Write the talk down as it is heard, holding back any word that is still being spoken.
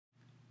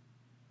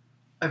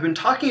I've been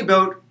talking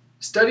about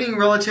studying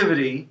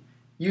relativity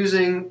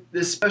using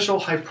this special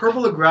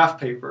hyperbola graph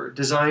paper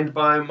designed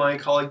by my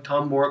colleague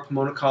Tom Moore at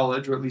Pomona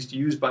College, or at least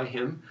used by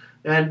him,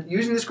 and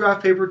using this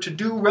graph paper to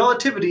do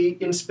relativity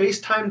in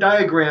space-time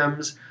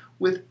diagrams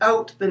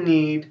without the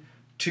need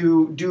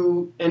to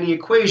do any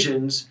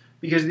equations,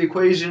 because the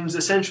equations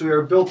essentially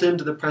are built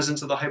into the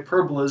presence of the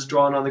hyperbolas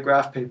drawn on the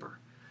graph paper.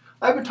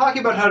 I've been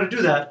talking about how to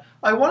do that.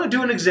 I want to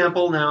do an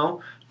example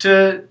now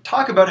to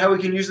talk about how we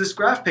can use this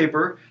graph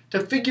paper to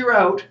figure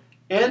out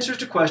answers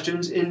to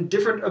questions in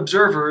different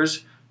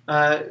observers'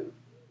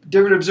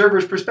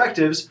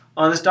 perspectives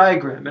on this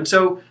diagram. And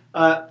so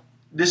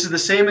this is the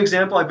same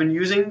example I've been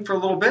using for a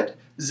little bit.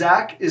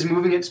 Zach is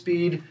moving at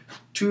speed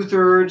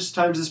 2/3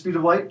 times the speed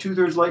of light,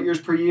 2/3 light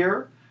years per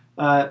year,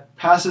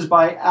 passes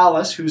by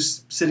Alice,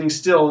 who's sitting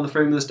still in the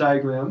frame of this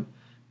diagram.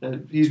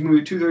 He's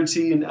moving 2/3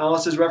 c in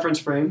Alice's reference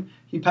frame.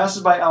 He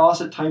passes by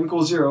Alice at time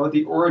equals 0 at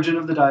the origin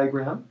of the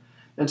diagram.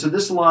 And so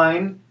this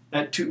line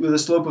with a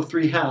slope of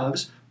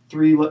 3/2,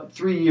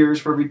 3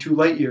 years for every 2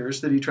 light years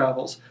that he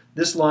travels,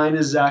 this line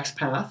is Zach's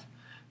path.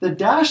 The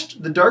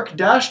dark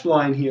dashed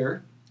line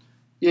here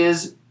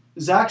is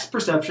Zach's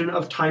perception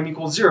of time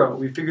equals 0.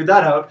 We figured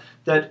that out,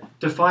 that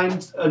to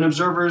find an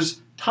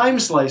observer's time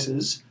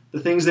slices,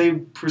 the things they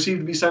perceive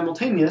to be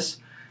simultaneous,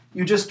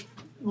 you just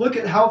look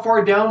at how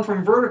far down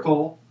from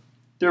vertical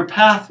their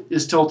path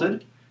is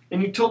tilted,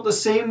 and you tilt the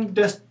same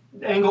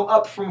angle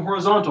up from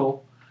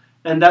horizontal,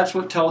 and that's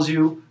what tells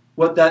you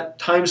what that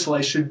time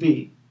slice should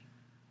be.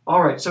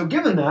 All right, so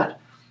given that,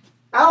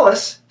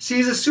 Alice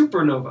sees a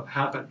supernova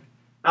happen.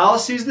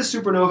 Alice sees the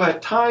supernova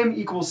at time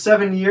equals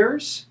 7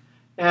 years,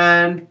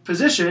 and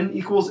position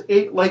equals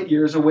 8 light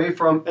years away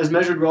from, as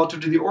measured relative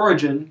to the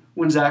origin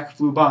when Zach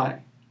flew by.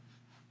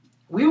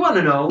 We want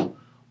to know,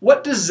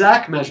 what does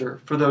Zach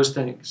measure for those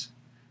things?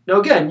 Now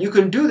again, you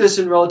can do this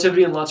in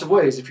relativity in lots of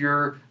ways. If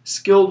you're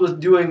skilled with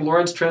doing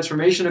Lorentz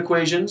transformation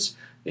equations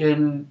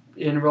in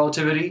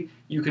relativity,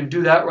 you can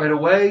do that right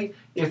away.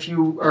 If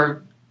you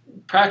are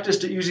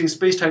practiced at using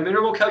space-time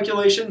interval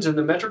calculations in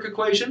the metric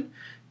equation,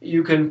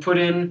 you can put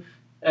in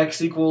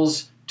x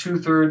equals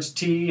 2/3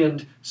 t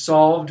and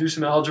do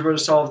some algebra to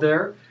solve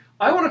there.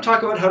 I want to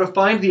talk about how to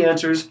find the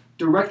answers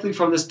directly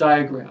from this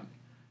diagram,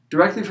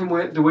 directly from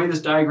the way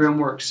this diagram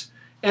works.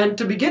 And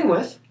to begin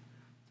with,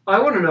 I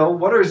want to know,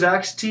 what are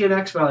Zach's t and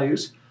x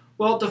values?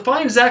 Well, to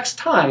find Zach's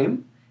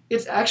time,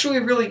 it's actually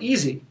really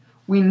easy.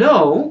 We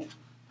know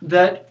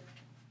that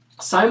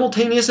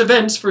simultaneous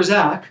events for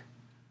Zach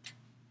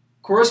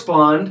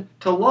correspond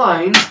to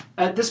lines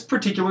at this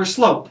particular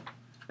slope,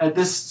 at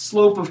this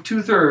slope of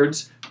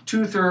 2/3,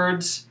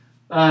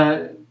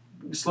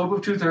 slope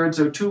of 2/3,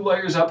 so 2 light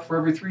years up for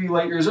every 3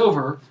 light years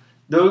over.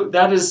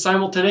 That is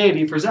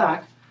simultaneity for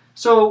Zach.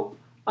 So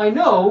I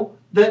know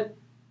that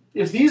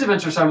if these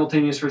events are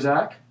simultaneous for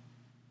Zach,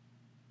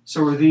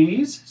 so are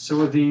these,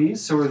 so are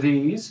these, so are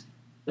these,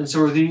 and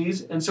so are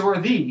these, and so are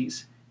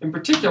these. In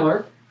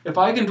particular, if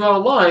I can draw a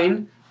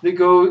line that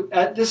goes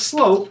at this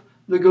slope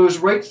that goes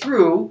right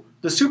through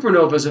the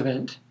supernova's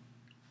event,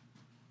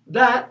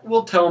 that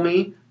will tell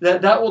me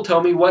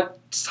what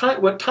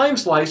time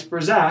slice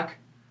for Zach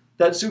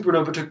that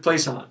supernova took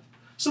place on.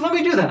 So let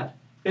me do that.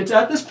 It's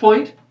at this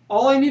point.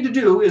 All I need to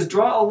do is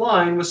draw a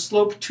line with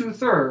slope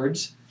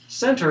 2/3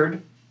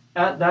 centered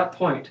at that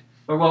point.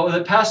 Or well,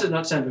 that passes,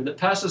 not centered, that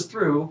passes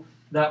through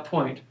that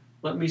point.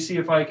 Let me see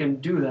if I can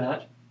do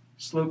that.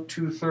 Slope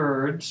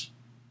 2/3,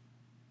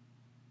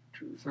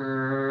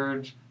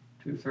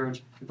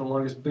 get the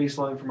longest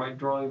baseline for my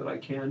drawing that I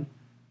can.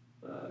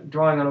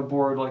 Drawing on a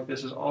board like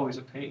this is always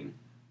a pain.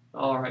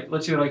 All right,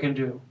 let's see what I can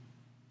do.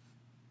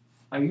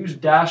 I use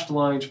dashed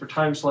lines for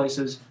time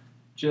slices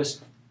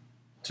just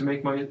to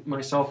make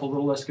myself a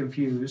little less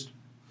confused.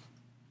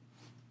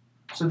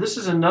 So this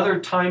is another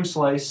time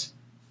slice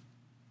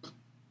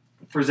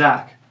for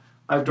Zach.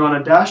 I've drawn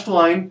a dashed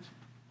line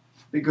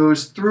that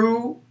goes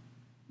through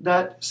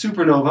that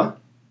supernova.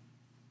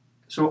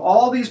 So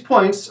all these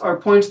points are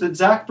points that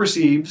Zach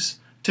perceives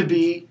to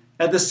be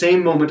at the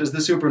same moment as the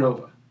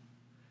supernova.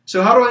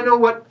 So how do I know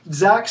what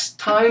Zach's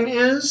time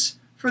is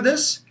for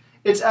this?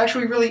 It's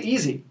actually really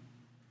easy.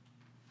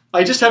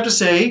 I just have to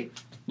say,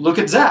 look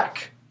at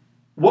Zach.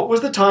 What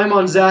was the time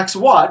on Zach's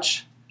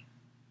watch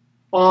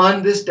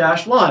on this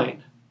dashed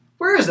line?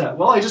 Where is that?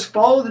 Well, I just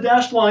follow the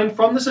dashed line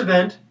from this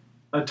event,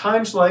 a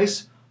time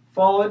slice,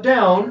 follow it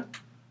down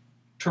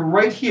to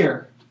right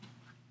here.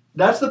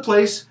 That's the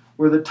place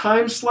where the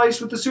time slice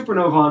with the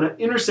supernova on it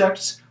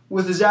intersects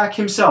with Zach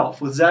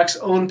himself, with Zach's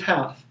own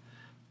path.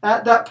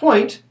 At that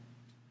point,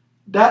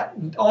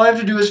 all I have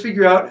to do is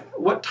figure out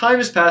what time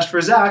has passed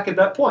for Zach at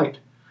that point.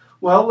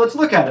 Well, let's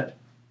look at it.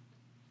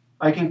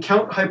 I can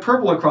count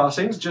hyperbola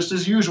crossings just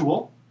as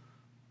usual.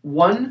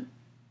 1,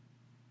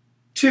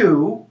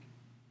 2,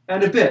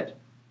 and a bit.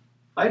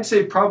 I'd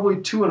say probably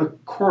 2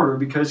 1/4,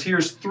 because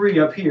here's 3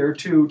 up here,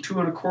 2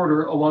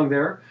 1/4 along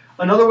there.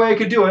 Another way I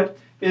could do it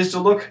is to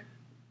look,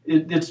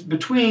 it's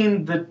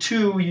between the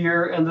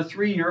 2-year and the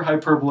 3-year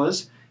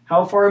hyperbolas.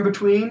 How far in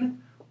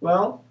between?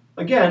 Well,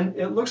 again,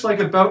 it looks like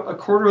about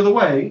 1/4 of the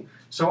way.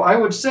 So I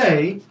would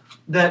say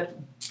that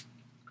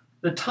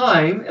the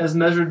time as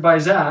measured by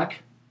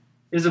Zach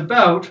is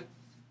about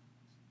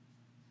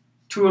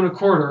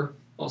 2¼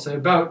 I'll say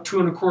about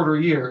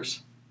 2¼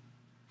 years.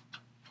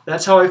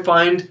 That's how I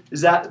find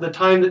the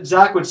time that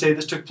Zach would say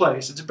this took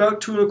place. It's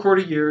about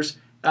 2¼ years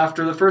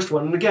after the first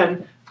one. And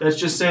again, that's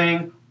just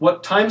saying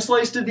what time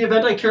slice did the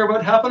event I care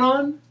about happen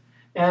on,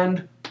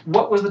 and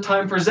what was the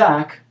time for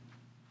Zach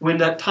when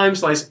that time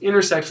slice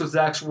intersects with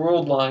Zach's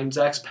world line,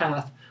 Zach's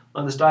path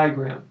on this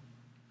diagram.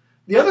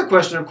 The other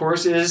question, of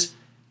course, is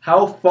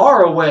how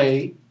far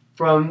away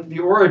from the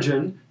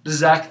origin does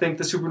Zach think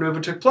the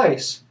supernova took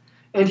place?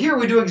 And here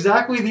we do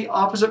exactly the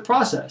opposite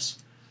process.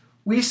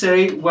 We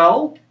say,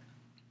 well,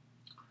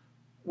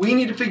 we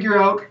need to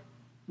figure out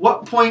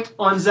what point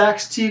on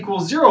Zach's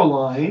t=0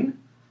 line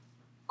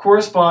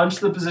corresponds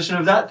to the position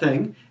of that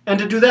thing, and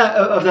to do that,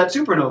 of that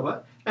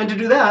supernova. And to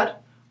do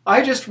that,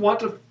 I just want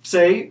to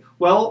say,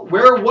 well,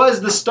 where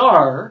was the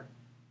star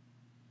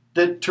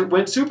that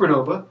went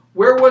supernova?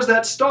 Where was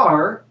that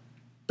star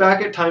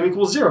back at time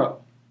 =0?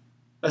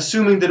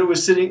 Assuming that it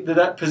was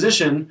that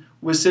position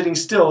was sitting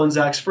still in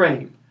Zach's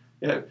frame.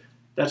 Yeah,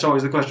 that's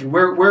always the question.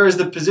 Where is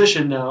the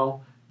position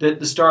now that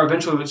the star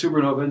eventually went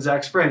supernova in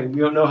Zach's frame?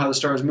 We don't know how the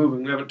star is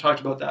moving. We haven't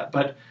talked about that.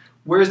 But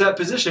where's that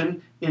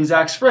position in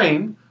Zach's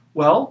frame?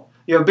 Well,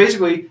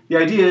 basically the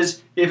idea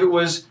is if it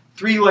was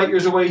 3 light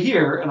years away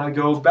here and I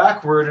go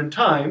backward in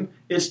time,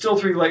 it's still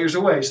 3 light years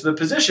away. So the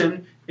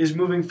position is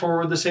moving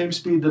forward the same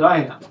speed that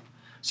I am.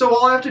 So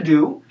all I have to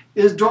do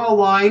is draw a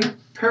line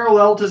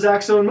parallel to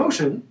Zach's own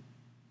motion.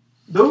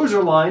 Those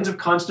are lines of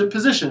constant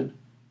position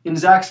from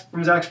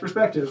Zach's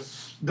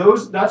perspective.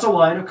 That's a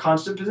line of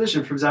constant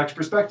position from Zach's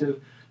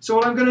perspective. So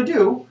what I'm going to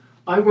do,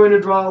 I'm going to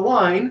draw a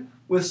line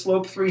with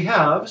slope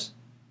 3/2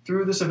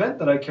 through this event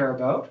that I care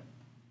about.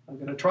 I'm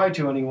going to try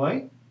to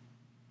anyway.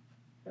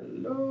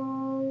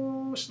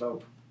 Hello,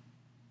 slope.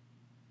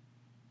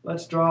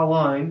 Let's draw a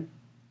line.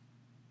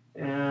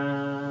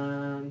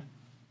 And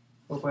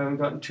hope I haven't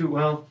gotten too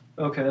well.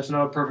 Okay, that's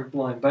not a perfect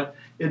line, but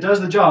it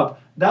does the job.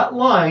 That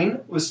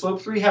line with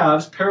slope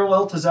 3/2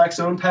 parallel to Zach's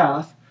own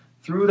path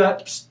through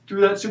that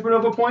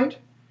supernova point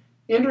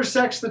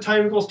intersects the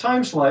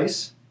time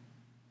slice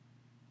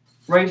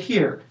right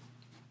here.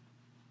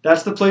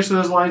 That's the place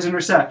where those lines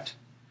intersect.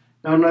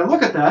 Now when I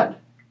look at that,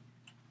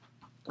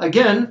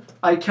 again,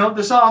 I count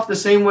this off the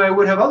same way I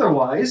would have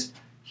otherwise.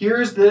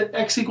 Here's the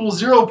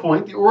x=0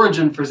 point, the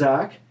origin for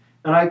Zach,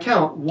 and I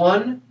count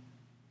 1,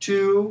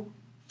 2,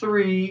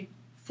 3,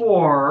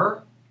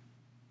 4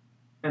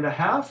 and a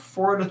half,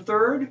 4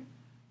 1/3,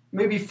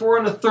 maybe 4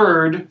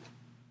 1/3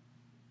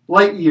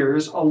 light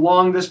years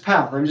along this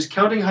path. I'm just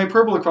counting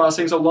hyperbola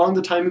crossings along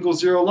the time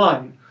 =0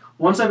 line.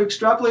 Once I've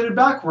extrapolated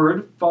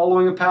backward,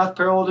 following a path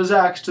parallel to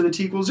Zach's to the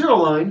t=0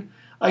 line,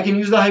 I can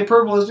use the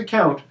hyperbolas to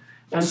count.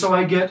 And so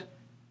I get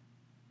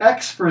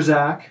x for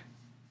Zach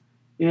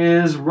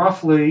is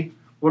roughly,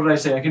 what did I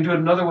say? I can do it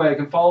another way. I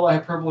can follow the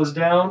hyperbolas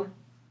down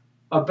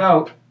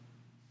about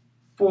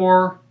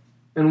 4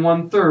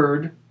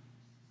 1/3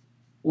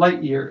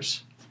 light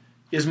years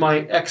is my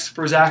x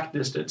for Zach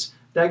distance.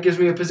 That gives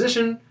me a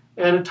position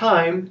and a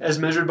time as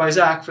measured by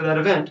Zach for that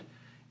event.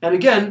 And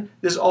again,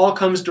 this all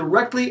comes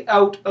directly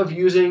out of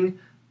using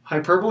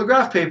hyperbola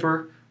graph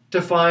paper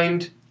to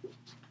find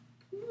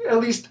at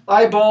least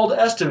eyeballed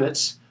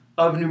estimates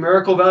of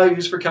numerical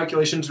values for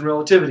calculations in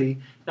relativity.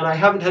 And I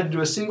haven't had to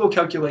do a single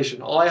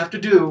calculation. All I have to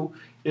do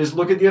is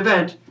look at the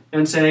event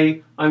and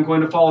say, I'm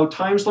going to follow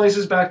time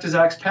slices back to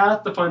Zach's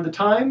path to find the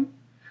time.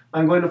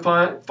 I'm going to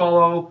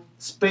follow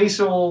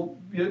spatial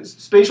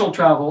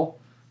travel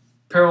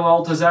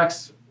parallel to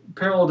Zach's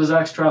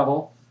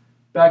travel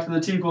back to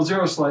the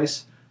t=0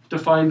 slice to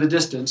find the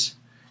distance.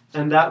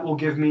 And that will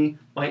give me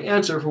my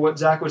answer for what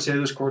Zach would say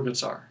those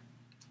coordinates are.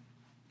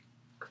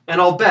 And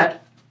I'll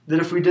bet that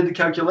if we did the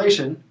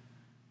calculation,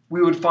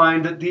 we would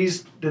find that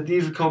these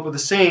would come up with the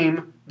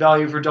same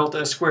value for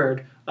delta s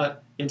squared.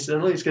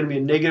 Incidentally, it's going to be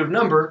a negative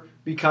number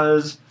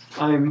because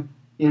I'm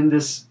in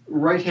this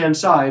right-hand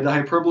side. The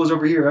hyperbola is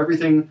over here.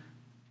 Everything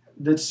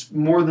that's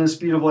more than the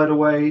speed of light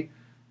away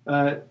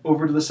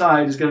over to the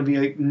side is going to be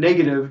a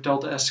negative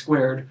delta s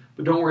squared.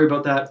 But don't worry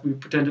about that. We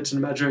pretend it's an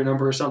imaginary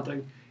number or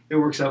something. It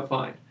works out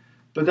fine.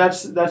 But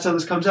that's how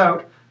this comes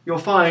out. You'll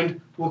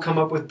find we'll come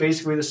up with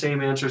basically the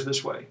same answers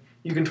this way.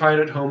 You can try it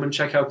at home and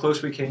check how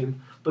close we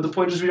came. But the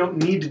point is we don't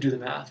need to do the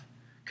math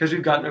because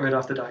we've gotten it right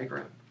off the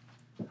diagram.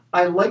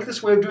 I like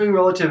this way of doing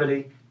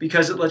relativity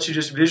because it lets you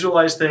just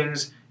visualize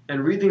things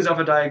and read things off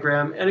a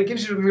diagram, and it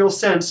gives you a real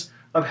sense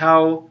of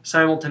how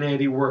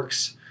simultaneity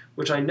works,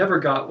 which I never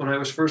got when I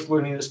was first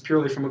learning this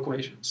purely from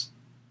equations.